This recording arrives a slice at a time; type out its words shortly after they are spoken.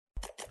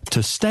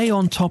To stay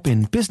on top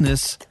in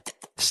business,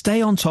 stay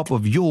on top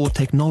of your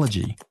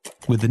technology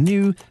with the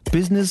new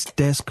Business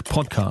Desk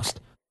podcast,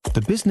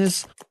 The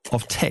Business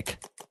of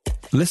Tech.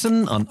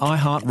 Listen on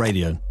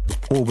iHeartRadio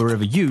or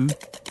wherever you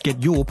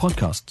get your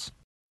podcasts.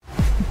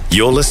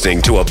 You're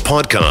listening to a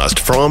podcast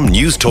from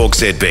News Talk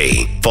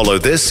ZB. Follow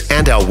this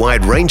and our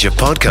wide range of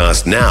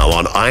podcasts now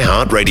on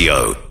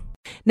iHeartRadio.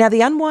 Now,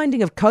 the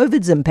unwinding of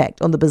COVID's impact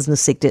on the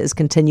business sector is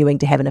continuing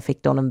to have an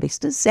effect on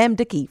investors. Sam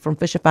Dickie from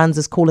Fisher Funds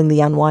is calling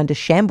the unwind a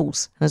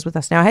shambles and is with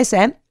us now. Hey,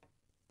 Sam.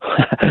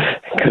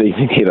 Good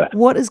evening, Heather.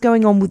 What is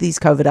going on with these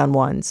COVID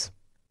unwinds?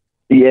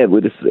 Yeah,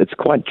 well, it's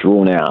quite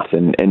drawn out.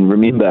 And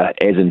remember,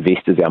 as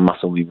investors, our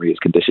muscle memory has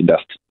conditioned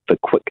us for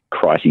quick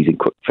crises and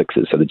quick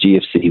fixes. So the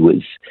GFC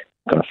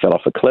kind of fell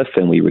off a cliff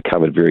and we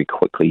recovered very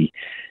quickly.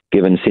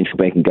 Given central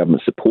bank and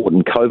government support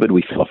in COVID,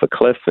 we fell off a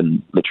cliff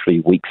and literally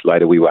weeks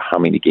later we were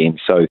humming again.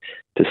 So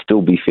to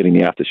still be feeling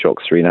the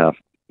aftershocks 3.5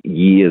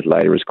 years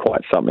later is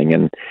quite something.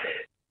 And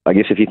I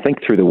guess if you think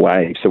through the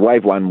wave, so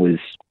wave one was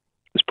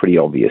pretty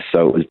obvious.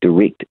 So it was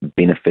direct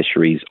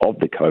beneficiaries of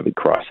the COVID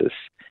crisis.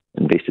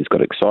 Investors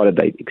got excited,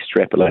 they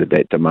extrapolated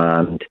that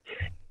demand,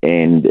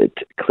 and it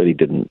clearly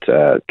didn't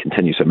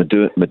continue. So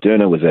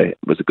Moderna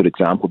was a good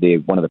example there,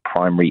 one of the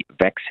primary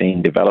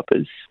vaccine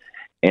developers.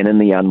 And in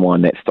the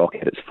unwind, that stock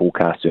had its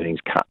forecast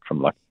earnings cut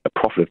from like a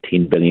profit of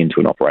 $10 billion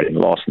to an operating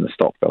loss, and the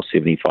stock fell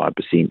 75%.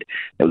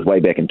 That was way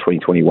back in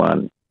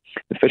 2021.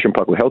 And Fisher &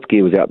 Paykel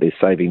Healthcare was out there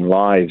saving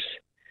lives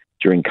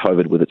during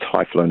COVID with its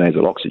high-flow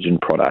nasal oxygen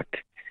product.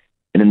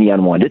 And in the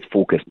unwind, its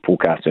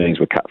forecast earnings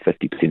were cut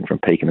 50% from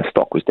peak, and the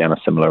stock was down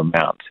a similar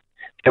amount.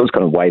 That was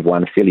kind of wave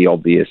one, fairly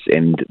obvious,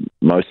 and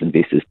most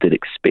investors did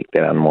expect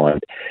that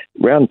unwind.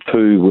 Round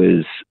two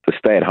was the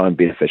stay-at-home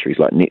beneficiaries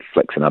like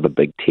Netflix and other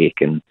big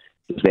tech, and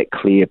there was that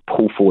clear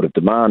pull forward of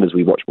demand as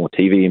we watched more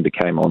TV and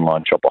became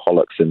online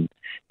shopaholics. And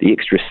the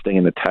extra sting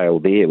in the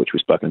tail there, which we've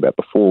spoken about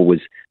before, was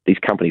these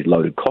companies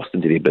loaded cost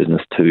into their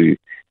business to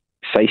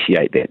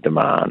satiate that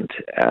demand.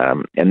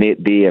 And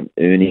their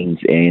earnings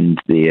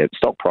and their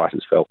stock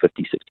prices fell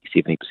 50,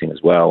 60, 70% as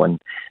well. And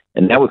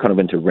now we're kind of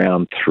into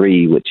round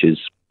three, which is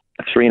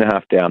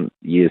 3.5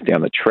 years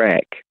down the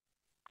track.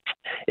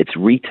 It's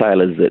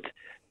retailers that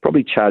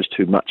probably charged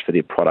too much for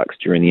their products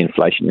during the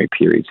inflationary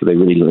period. So they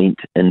really leant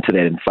into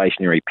that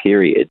inflationary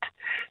period.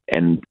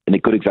 And a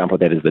good example of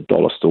that is the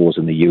dollar stores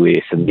in the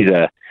US. And these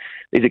are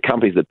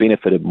companies that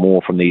benefited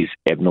more from these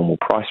abnormal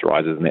price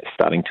rises, and that's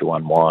starting to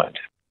unwind.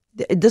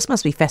 This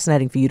must be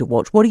fascinating for you to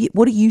watch. What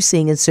are you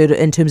seeing in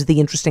terms of the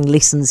interesting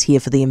lessons here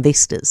for the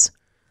investors?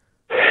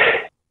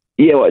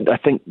 Yeah, well, I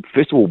think,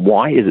 first of all,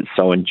 why is it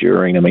so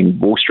enduring? I mean,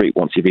 Wall Street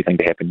wants everything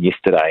to happen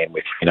yesterday, and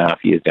we're 3.5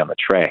 years down the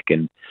track.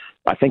 And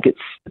I think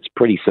it's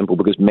pretty simple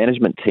because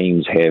management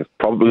teams have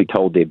probably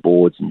told their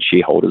boards and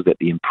shareholders that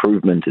the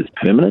improvement is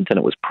permanent, and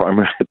it was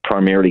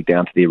primarily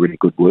down to their really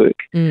good work.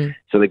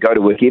 So they go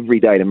to work every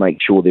day to make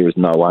sure there is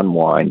no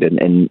unwind,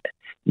 and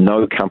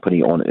no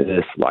company on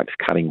earth likes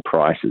cutting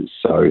prices.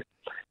 So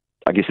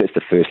I guess that's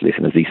the first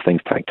lesson, is these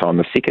things take time.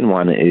 The second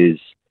one is,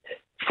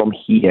 from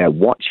here,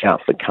 watch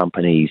out for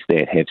companies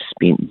that have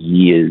spent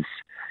years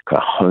kind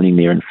of honing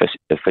their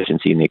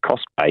efficiency in their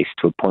cost base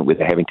to a point where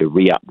they're having to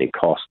re-up their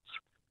costs,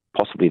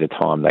 possibly at a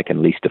time they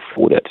can least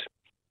afford it.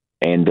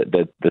 And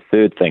the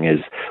third thing is,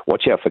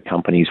 watch out for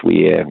companies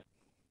where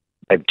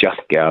they've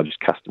just gouged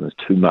customers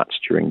too much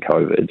during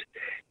COVID,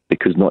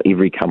 because not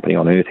every company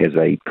on earth has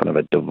a kind of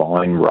a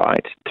divine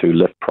right to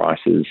lift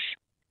prices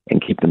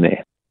and keep them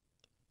there.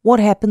 What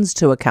happens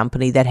to a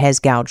company that has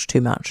gouged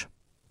too much?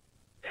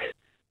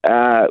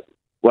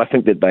 Well, I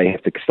think that they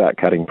have to start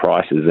cutting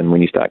prices, and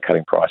when you start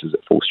cutting prices,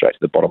 it falls straight to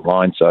the bottom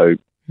line. So,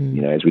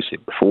 as we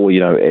said before,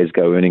 as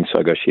go earnings,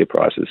 so go share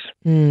prices.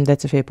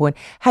 That's a fair point.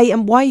 Hey,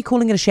 and why are you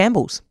calling it a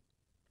shambles?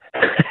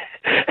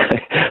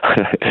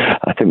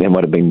 I think that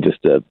might have been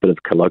just a bit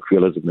of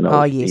colloquialism, and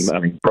I was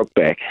emailing Brooke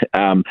back.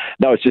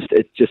 No, it's just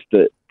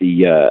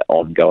the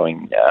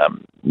ongoing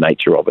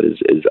nature of it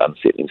is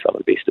unsettling some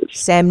investors.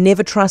 Sam,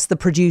 never trust the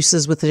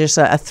producers with just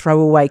a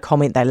throwaway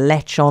comment. They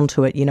latch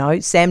onto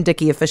it, Sam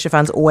Dickie of Fisher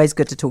Funds, always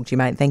good to talk to you,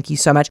 mate. Thank you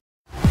so much.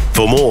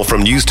 For more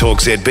from News Talk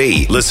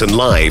ZB, listen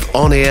live,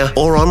 on air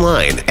or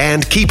online,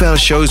 and keep our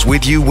shows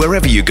with you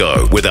wherever you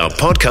go with our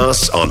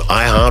podcasts on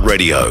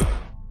iHeartRadio.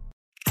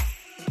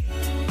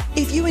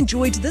 If you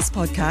enjoyed this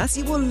podcast,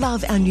 you will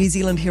love our New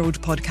Zealand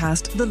Herald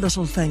podcast, The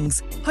Little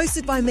Things,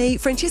 hosted by me,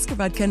 Francesca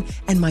Rudkin,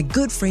 and my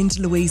good friend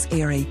Louise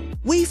Airy.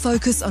 We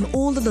focus on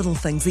all the little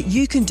things that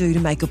you can do to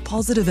make a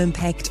positive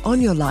impact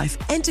on your life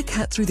and to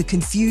cut through the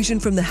confusion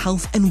from the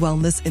health and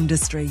wellness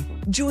industry.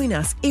 Join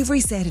us every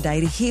Saturday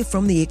to hear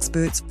from the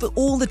experts for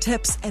all the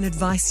tips and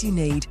advice you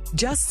need.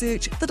 Just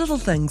search The Little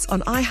Things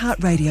on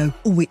iHeartRadio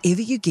or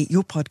wherever you get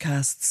your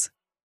podcasts.